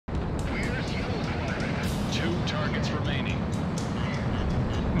2 targets remaining.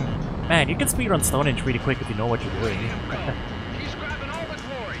 Man, you can speedrun Stonehenge pretty quick if you know what you're doing. He's grabbing all the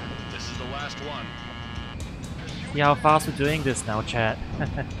glory. This is the last one. See how fast we're doing this now, chat.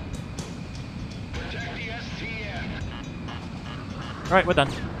 Protect the STN. Alright, we're done.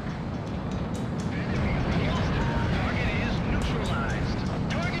 Target is neutralized.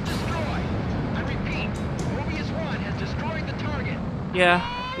 Target destroyed. I repeat, Mobius 1 has destroyed the target. Yeah,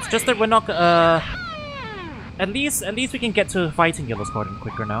 it's just that we're not, at least we can get to fighting Yellow Squadron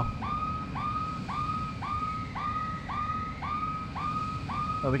quicker now.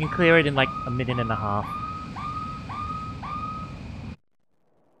 We can clear it in like a minute and a half.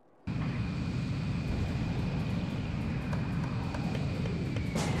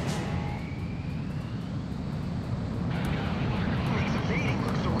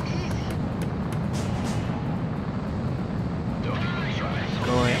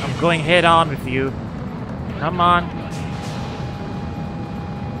 I'm going head on with you. Come on.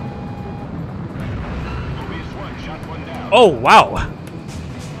 Oh, wow!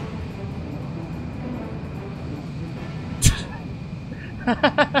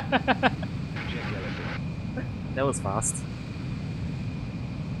 That was fast.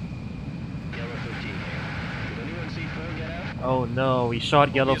 Oh no, we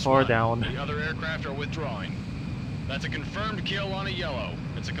shot Yellow 4 down. The other aircraft are withdrawing. That's a confirmed kill on a Yellow.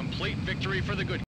 It's a complete victory for the good